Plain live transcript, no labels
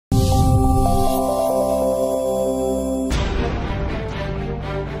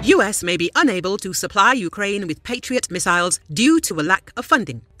US may be unable to supply Ukraine with Patriot missiles due to a lack of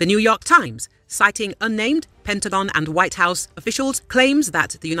funding. The New York Times, citing unnamed Pentagon and White House officials, claims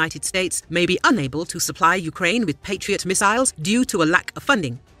that the United States may be unable to supply Ukraine with Patriot missiles due to a lack of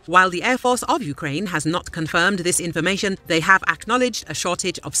funding. While the Air Force of Ukraine has not confirmed this information, they have acknowledged a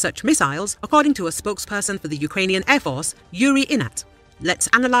shortage of such missiles, according to a spokesperson for the Ukrainian Air Force, Yurii Ihnat. Let's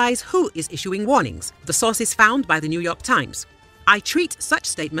analyze who is issuing warnings, the sources found by the New York Times. I treat such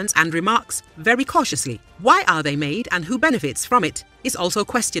statements and remarks very cautiously. Why are they made and who benefits from it is also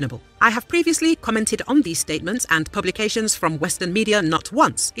questionable. I have previously commented on these statements and publications from Western media not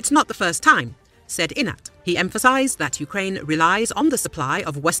once. It's not the first time, said Ihnat. He emphasized that Ukraine relies on the supply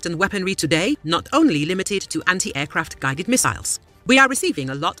of Western weaponry today, not only limited to anti-aircraft guided missiles. We are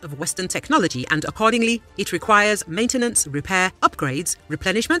receiving a lot of Western technology and accordingly, it requires maintenance, repair, upgrades,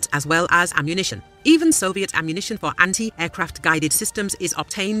 replenishment as well as ammunition. Even Soviet ammunition for anti-aircraft guided systems is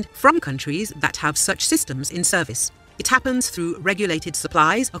obtained from countries that have such systems in service. It happens through regulated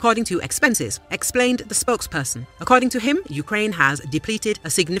supplies according to expenses, explained the spokesperson. According to him, Ukraine has depleted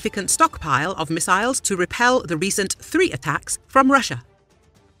a significant stockpile of missiles to repel the recent 3 attacks from Russia.